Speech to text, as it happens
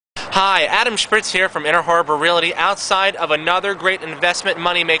Hi, Adam Shpritz here from Inner Harbor Realty, outside of another great investment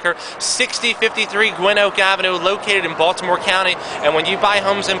moneymaker, 6053 Gwynn Avenue, located in Baltimore County. And when you buy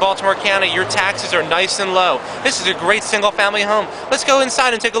homes in Baltimore County, your taxes are nice and low. This is a great single-family home. Let's go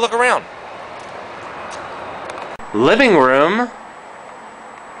inside and take a look around. Living room,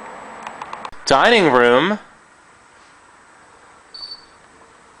 dining room,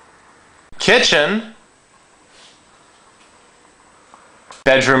 kitchen,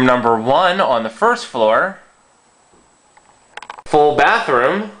 bedroom number 1 on the first floor, full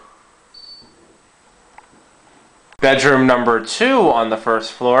bathroom, bedroom number 2 on the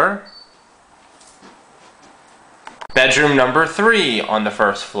first floor, bedroom number 3 on the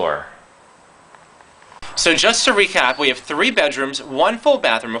first floor. So just to recap, we have 3 bedrooms, 1 full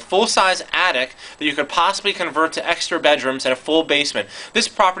bathroom, a full-size attic that you could possibly convert to extra bedrooms, and a full basement. This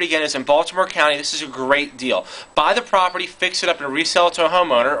property, again, is in Baltimore County. This is a great deal. Buy the property, fix it up, and resell it to a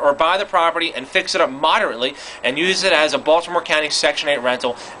homeowner, or buy the property and fix it up moderately and use it as a Baltimore County Section 8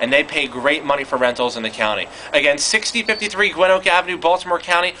 rental, and they pay great money for rentals in the county. Again, 6053 Gwynn Avenue, Baltimore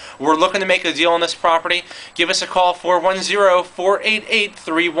County. We're looking to make a deal on this property. Give us a call,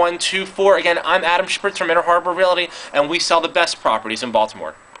 410-488-3124. Again, I'm Adam Shpritz from Inner Harbor Realty, and we sell the best properties in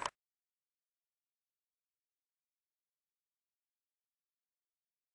Baltimore.